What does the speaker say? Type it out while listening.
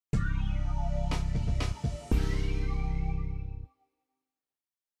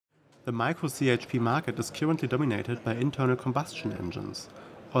The micro-CHP market is currently dominated by internal combustion engines.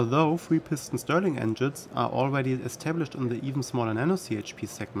 Although three-piston Stirling engines are already established in the even smaller nano-CHP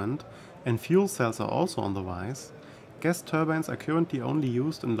segment, and fuel cells are also on the rise, gas turbines are currently only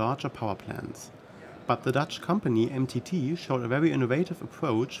used in larger power plants. But the Dutch company MTT showed a very innovative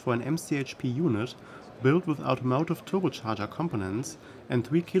approach for an mCHP unit built with automotive turbocharger components and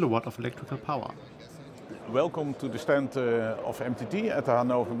 3 kW of electrical power. Welcome to the stand of MTT at the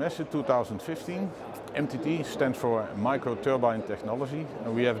Hannover Fair 2015. MTT stands for Micro-Turbine Technology,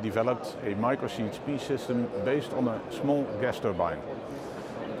 and we have developed a micro-CHP system based on a small gas turbine.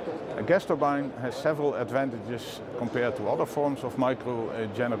 A gas turbine has several advantages compared to other forms of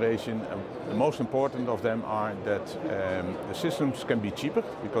micro-generation. The most important of them are that the systems can be cheaper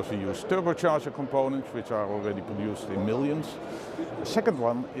because we use turbocharger components which are already produced in millions. The second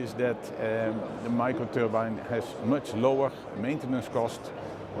one is that the micro-turbine has much lower maintenance cost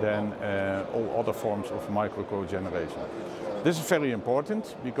than all other forms of micro-cogeneration. This is very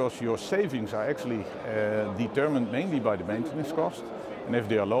important because your savings are actually determined mainly by the maintenance cost. And if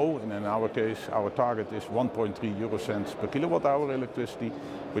they are low, and in our case our target is 1.3 euro cents per kilowatt hour electricity,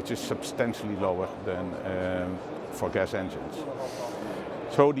 which is substantially lower than for gas engines.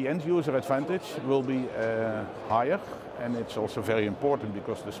 So the end user advantage will be higher, and it's also very important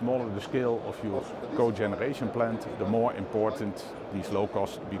because the smaller the scale of your cogeneration plant, the more important these low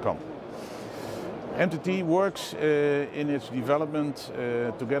costs become. MTT works in its development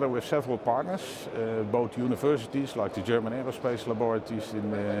together with several partners, both universities like the German aerospace laboratories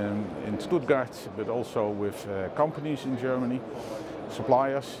in Stuttgart, but also with companies in Germany,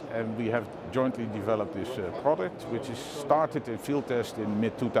 suppliers, and we have jointly developed this product, which is started in field test in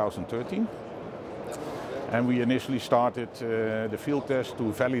mid-2013. And we initially started the field test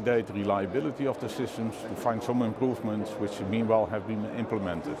to validate the reliability of the systems, to find some improvements which meanwhile have been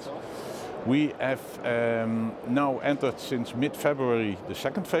implemented. We have now entered since mid-February the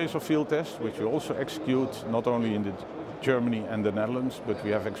second phase of field test, which we also execute not only in Germany and the Netherlands, but we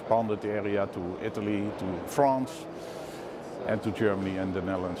have expanded the area to Italy, to France, and to Germany and the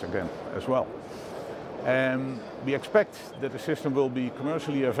Netherlands again as well. We expect that the system will be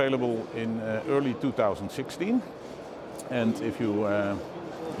commercially available in early 2016. And if you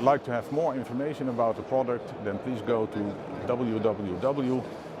like to have more information about the product, then please go to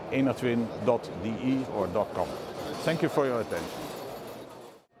www.enertwin.de or .com. Thank you for your attention.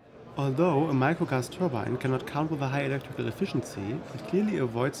 Although a microgas turbine cannot count with a high electrical efficiency, it clearly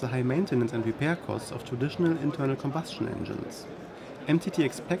avoids the high maintenance and repair costs of traditional internal combustion engines. MTT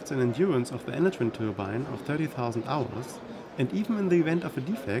expects an endurance of the EnerTwin turbine of 30,000 hours, and even in the event of a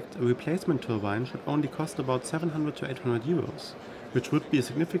defect, a replacement turbine should only cost about 700 to 800 euros, which would be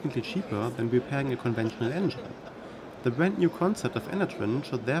significantly cheaper than repairing a conventional engine. The brand new concept of EnerTwin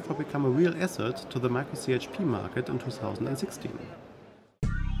should therefore become a real asset to the micro-CHP market in 2016.